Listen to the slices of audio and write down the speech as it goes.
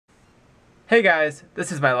Hey guys,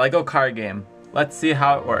 this is my LEGO car game. Let's see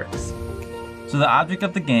how it works. So the object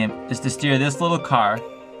of the game is to steer this little car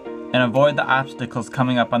and avoid the obstacles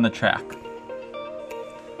coming up on the track.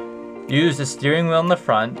 You use the steering wheel in the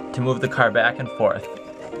front to move the car back and forth.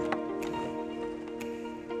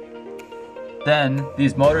 Then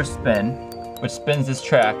these motors spin, which spins this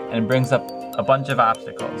track and brings up a bunch of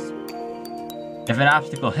obstacles. If an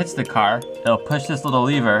obstacle hits the car, it'll push this little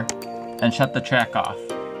lever and shut the track off.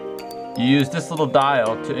 You use this little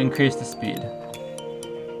dial to increase the speed.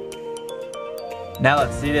 Now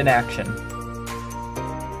let's see it in action.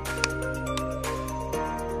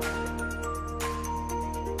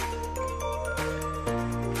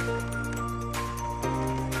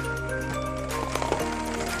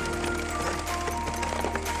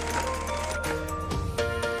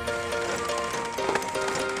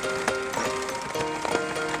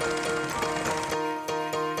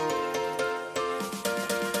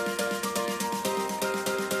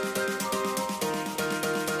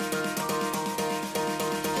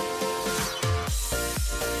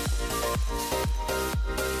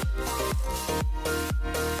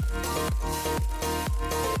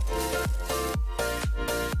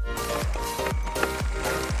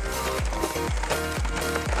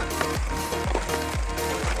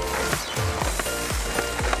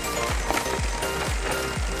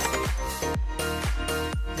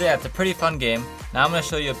 So yeah, it's a pretty fun game. Now I'm going to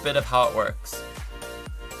show you a bit of how it works.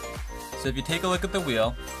 So if you take a look at the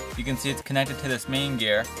wheel, you can see it's connected to this main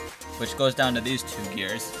gear, which goes down to these two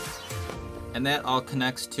gears. And that all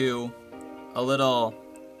connects to a little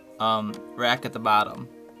rack at the bottom.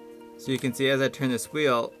 So you can see as I turn this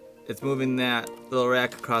wheel, it's moving that little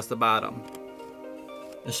rack across the bottom.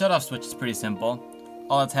 The shutoff switch is pretty simple.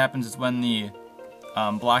 All that happens is when the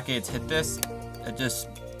blockades hit this, it just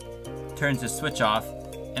turns the switch off.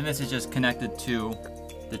 And this is just connected to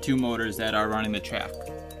the two motors that are running the track.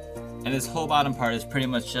 And this whole bottom part is pretty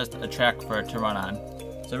much just a track for it to run on.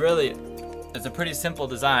 So really, it's a pretty simple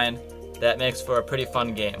design that makes for a pretty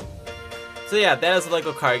fun game. So yeah, that is a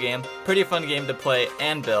LEGO car game. Pretty fun game to play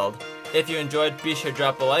and build. If you enjoyed, be sure to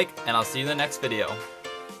drop a like, and I'll see you in the next video.